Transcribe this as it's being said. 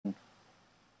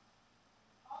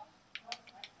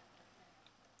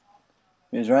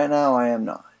Because right now I am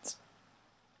not.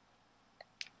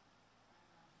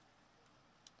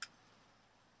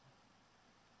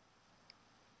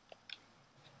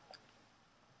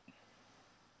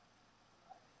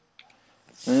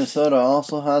 Minnesota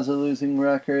also has a losing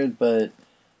record, but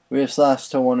we just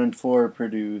lost to 1-4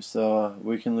 Purdue, so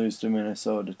we can lose to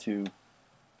Minnesota too.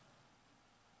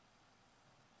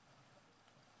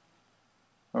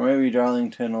 Or maybe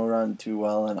Darlington will run too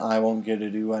well and I won't get to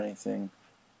do anything.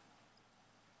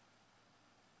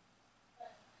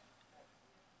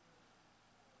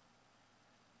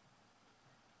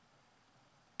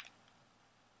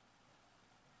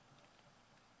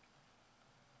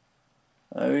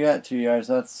 We got 2 yards.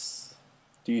 That's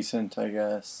decent, I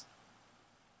guess.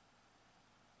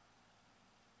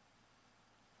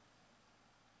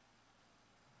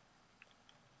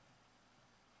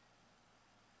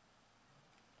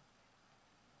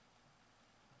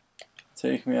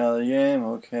 Take me out of the game.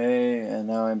 Okay, and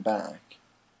now I'm back.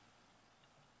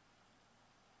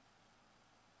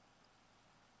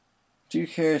 Two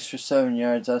carries for 7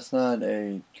 yards. That's not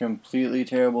a completely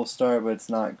terrible start, but it's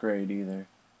not great either.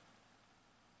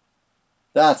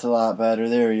 That's a lot better.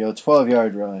 There we go.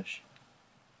 12-yard rush.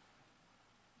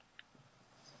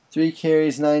 3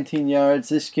 carries, 19 yards.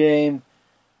 This game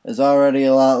is already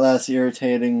a lot less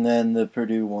irritating than the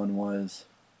Purdue one was.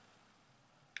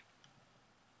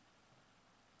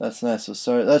 That's nice to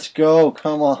start. Let's go.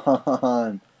 Come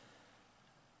on.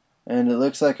 And it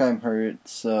looks like I'm hurt,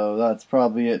 so that's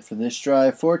probably it for this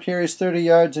drive. 4 carries, 30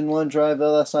 yards in one drive,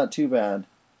 though. That's not too bad.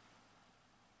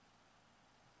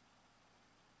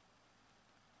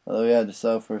 Although we had to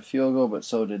settle for a field goal, but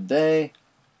so did they.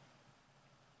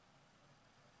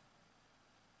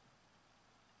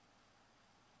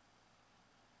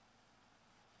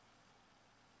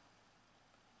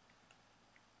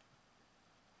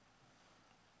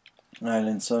 Alright,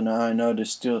 and so now I know to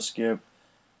still skip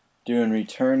doing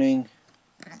returning.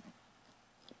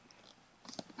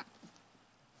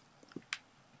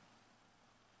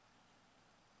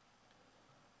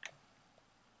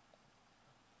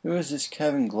 Who is this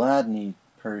Kevin Gladney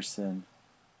person?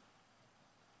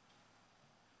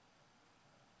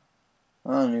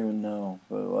 I don't even know,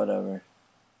 but whatever.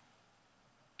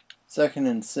 2nd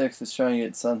and 6. Let's try and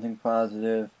get something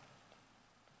positive.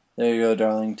 There you go,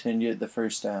 Darlington. You get the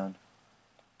first down.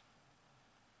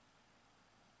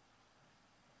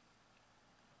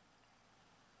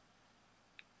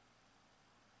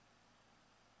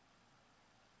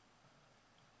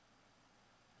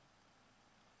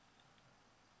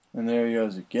 And there he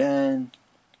goes again.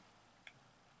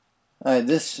 Alright,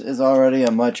 this is already a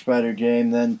much better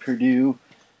game than Purdue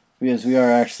because we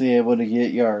are actually able to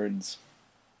get yards.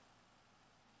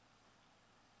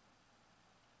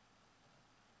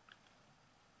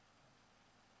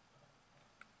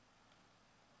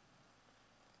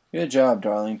 Good job,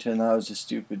 Darlington. That was a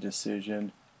stupid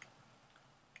decision.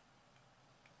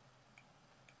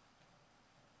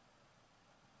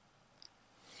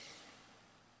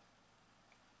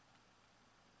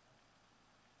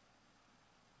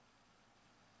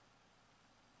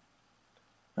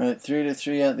 Alright,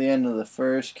 3-3 at the end of the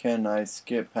first. Can I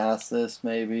skip past this?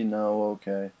 Maybe? No?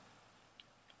 Okay.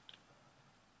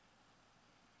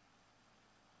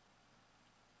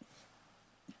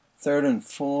 Third and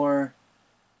 4.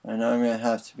 I know I'm going to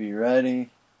have to be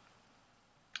ready.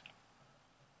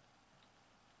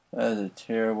 That is a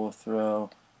terrible throw.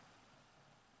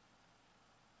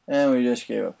 And we just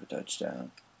gave up a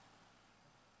touchdown.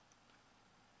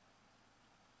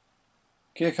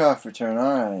 Kickoff return.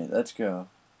 Alright, let's go.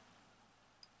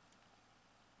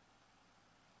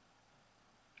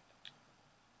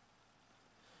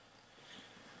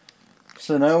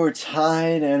 So now we're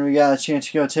tied, and we got a chance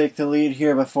to go take the lead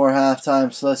here before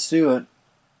halftime, so let's do it.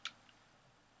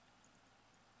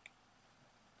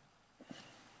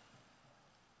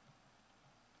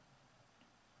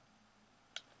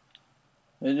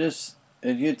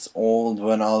 It gets old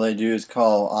when all they do is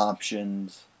call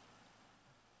options.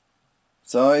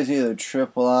 It's always either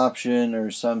triple option or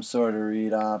some sort of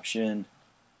read option.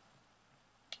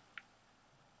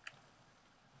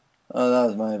 Oh, that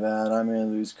was my bad. I'm going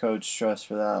to lose coach trust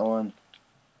for that one.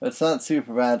 But it's not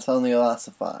super bad. It's only a loss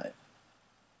of 5.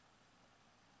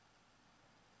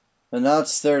 But now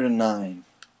it's 3rd and 9.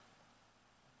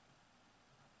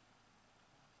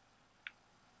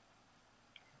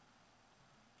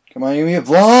 Come on, give me a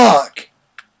block!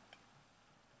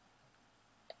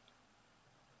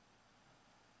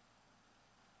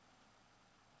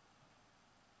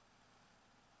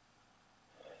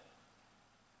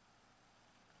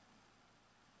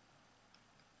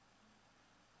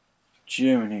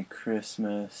 Jiminy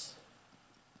Christmas.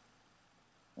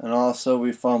 And also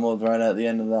we fumbled right at the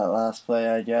end of that last play,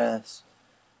 I guess.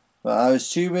 But I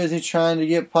was too busy trying to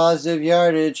get positive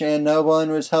yardage and no one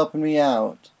was helping me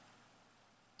out.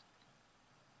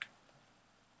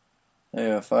 There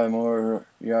you go, 5 more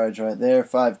yards right there.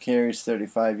 5 carries,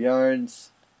 35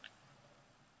 yards.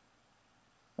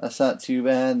 That's not too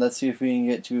bad. Let's see if we can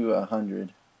get to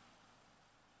 100.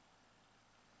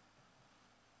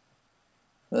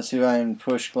 Let's see if I can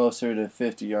push closer to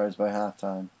 50 yards by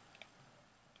halftime.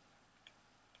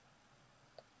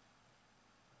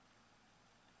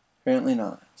 Apparently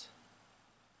not.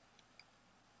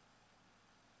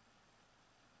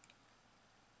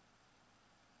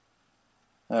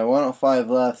 Alright, 105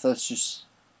 left. Let's just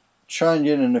try and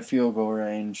get in the field goal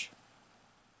range.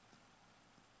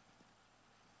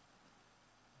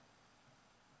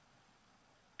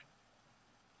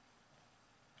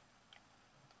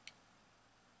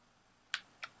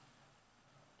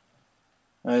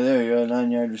 Alright, there we go.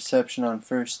 9-yard reception on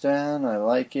first down. I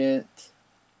like it.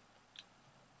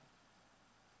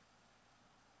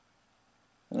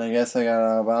 And I guess I got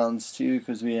out of bounds too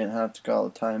because we didn't have to call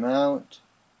a timeout.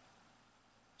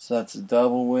 So that's a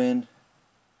double win.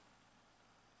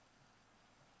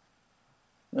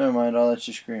 Never mind, I'll let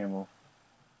you scramble.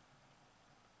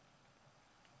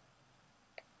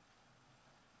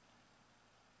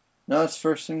 No, it's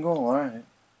first and goal. Alright.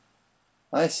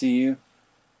 I see you.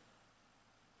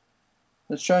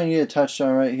 Let's try and get a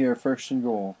touchdown right here, first and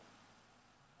goal.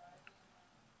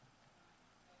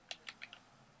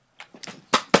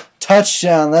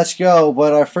 Touchdown, let's go.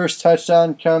 But our first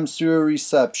touchdown comes through a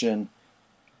reception.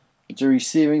 It's a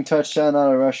receiving touchdown,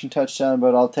 not a rushing touchdown,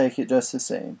 but I'll take it just the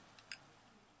same.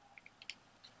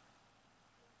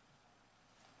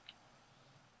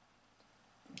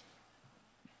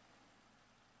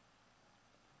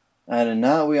 And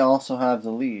now we also have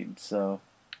the lead, so...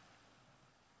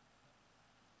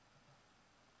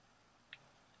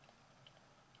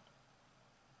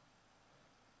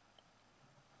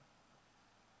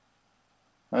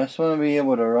 I just want to be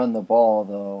able to run the ball,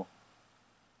 though.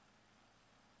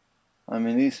 I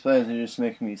mean, these plays are just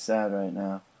making me sad right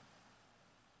now.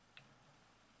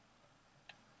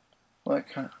 What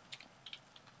kind?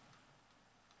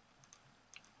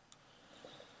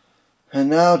 And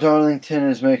now Darlington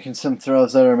is making some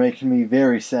throws that are making me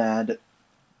very sad.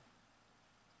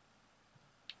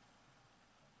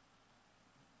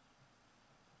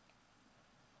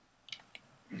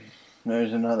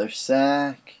 There's another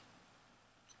sack.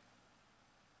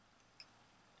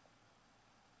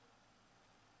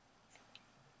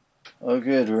 Oh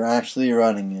good, we're actually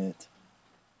running it.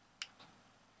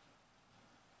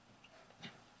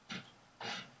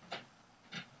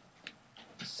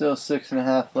 Still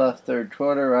 6.5 left, third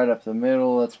quarter, right up the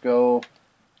middle. Let's go.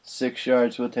 6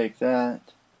 yards, we'll take that.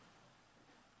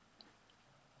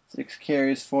 6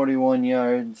 carries, 41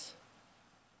 yards.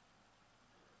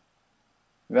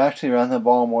 We've actually run the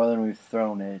ball more than we've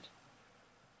thrown it.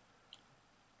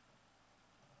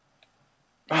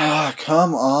 Ah,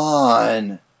 come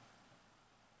on.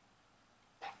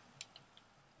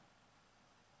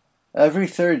 Every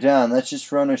third down, let's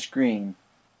just run a screen.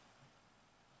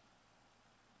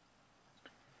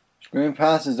 Screen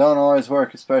passes don't always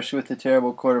work, especially with a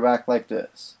terrible quarterback like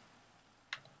this.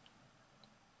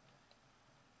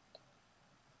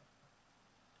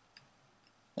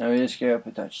 And we just gave up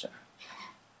a touchdown.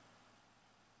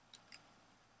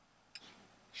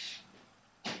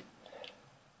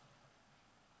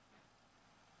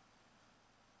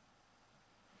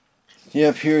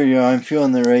 Yep, here we go. I'm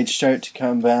feeling the rage start to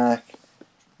come back.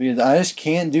 Because I just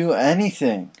can't do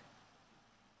anything.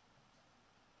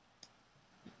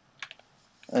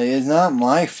 It's not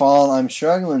my fault I'm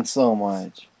struggling so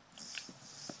much.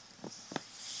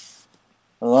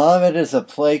 A lot of it is a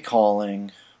play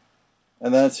calling.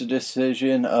 And that's a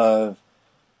decision of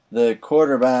the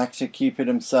quarterback to keep it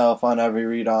himself on every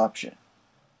read option.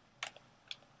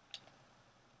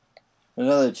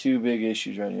 Another 2 big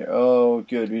issues right here. Oh,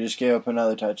 good. We just gave up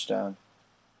another touchdown.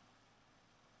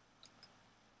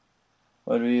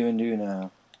 What do we even do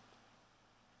now?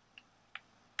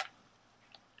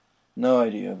 No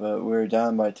idea, but we're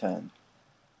down by 10.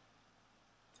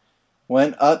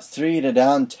 Went up 3 to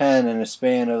down 10 in a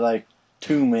span of like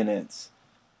 2 minutes.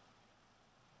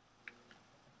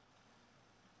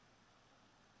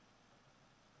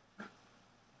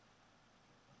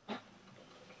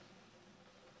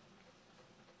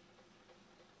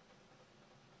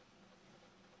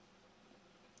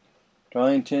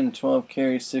 Darlington, 12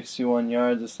 carries, 61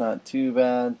 yards. It's not too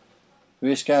bad. We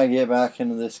just gotta get back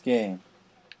into this game.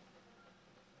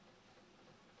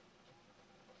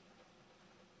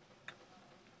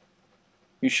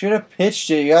 You should have pitched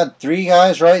it. You got 3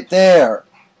 guys right there.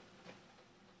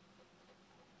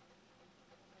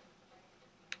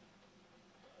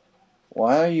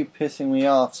 Why are you pissing me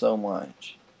off so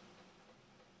much?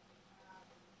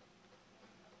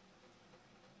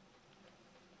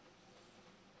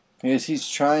 Because he's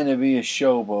trying to be a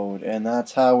showboat, and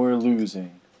that's how we're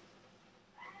losing.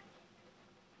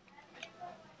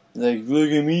 Like,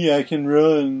 look at me, I can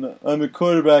run. I'm a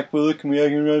quarterback, but look at me, I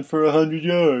can run for 100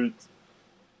 yards.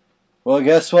 Well,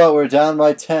 guess what? We're down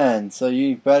by 10, so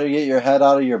you better get your head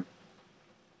out of your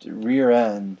rear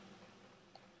end.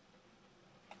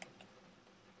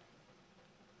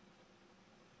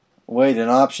 Wait, an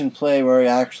option play where he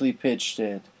actually pitched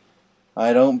it.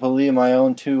 I don't believe my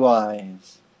own 2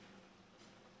 eyes.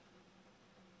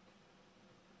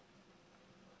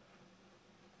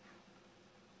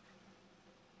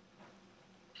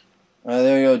 Alright,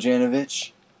 there you go,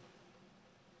 Janovich.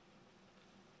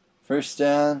 First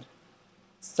down.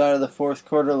 Start of the 4th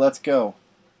quarter. Let's go.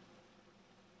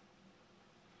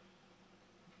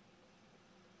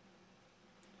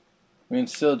 We can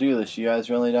still do this. You guys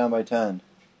are only down by 10.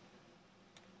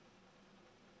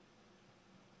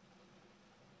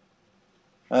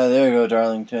 Alright, there you go,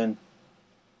 Darlington.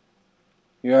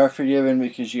 You are forgiven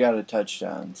because you got a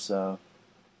touchdown, so...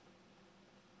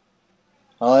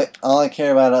 All I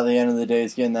care about at the end of the day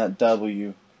is getting that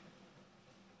W.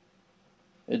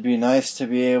 It'd be nice to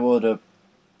be able to,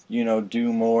 you know,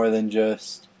 do more than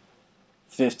just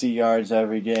 50 yards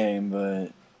every game,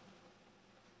 but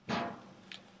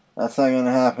that's not going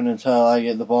to happen until I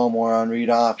get the ball more on read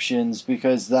options,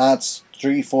 because that's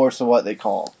 3/4 of what they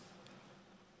call.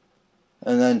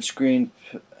 And then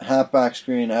halfback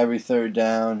screen every 3rd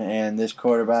down, and this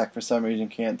quarterback for some reason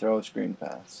can't throw a screen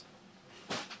pass.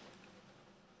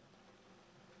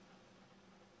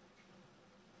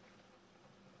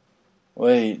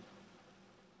 Wait.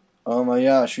 Oh my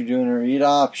gosh, you're doing a read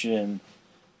option.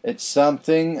 It's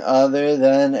something other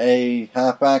than a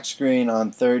halfback screen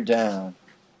on 3rd down.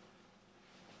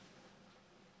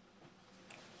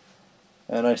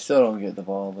 And I still don't get the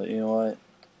ball, but you know what?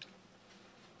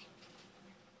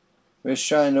 We're just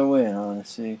trying to win,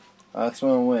 honestly. I just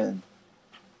want to win.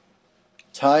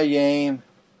 Tie game,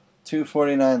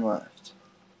 2:49 left.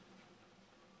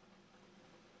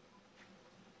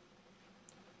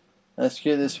 Let's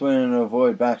get this win and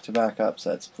avoid back-to-back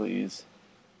upsets, please.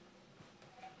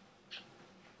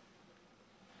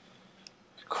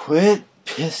 Quit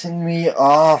pissing me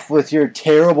off with your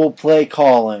terrible play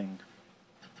calling.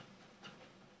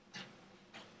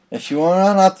 If you want to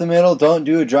run up the middle, don't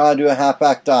do a draw, do a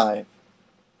halfback dive.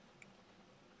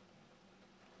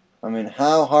 I mean,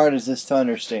 how hard is this to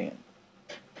understand?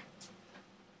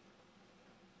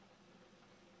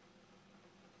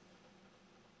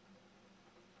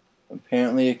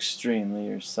 Apparently extremely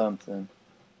or something.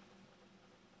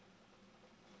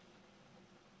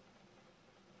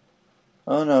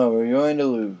 Oh no, we're going to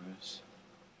lose.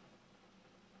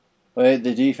 Wait,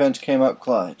 the defense came up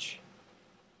clutch.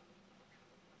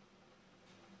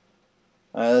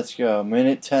 Alright, let's go.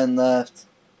 Minute 10 left.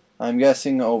 I'm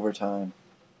guessing overtime.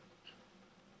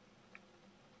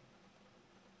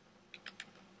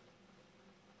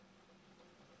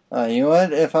 You know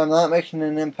what? If I'm not making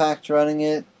an impact running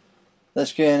it,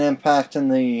 let's get an impact in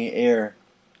the air.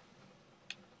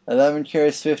 11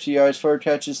 carries, 50 yards, 4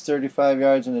 catches, 35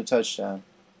 yards, and a touchdown.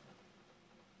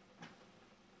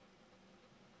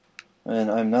 And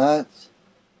I'm not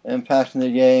impacting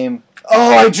the game.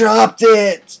 Oh, I dropped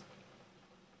it!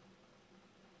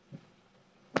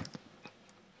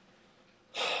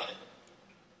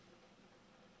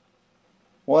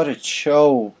 What a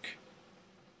choke.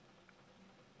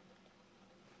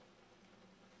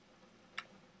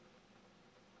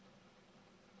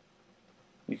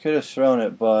 You could have thrown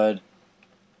it, bud.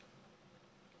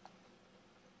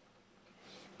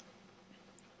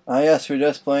 Yes, we're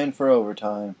just playing for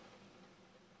overtime.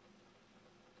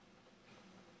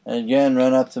 And again,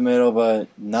 run up the middle, but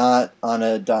not on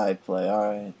a dive play.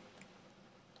 Alright.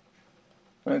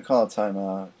 I'm going to call a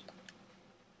timeout.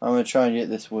 I'm going to try and get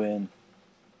this win.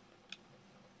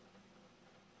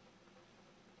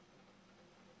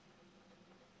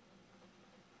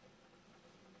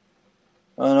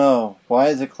 Oh no, why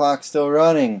is the clock still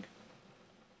running?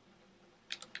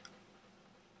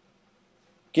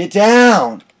 Get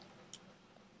down!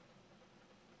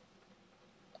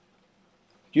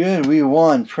 Good, we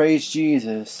won. Praise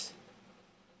Jesus.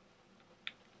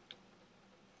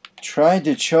 Tried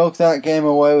to choke that game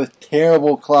away with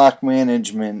terrible clock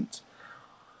management.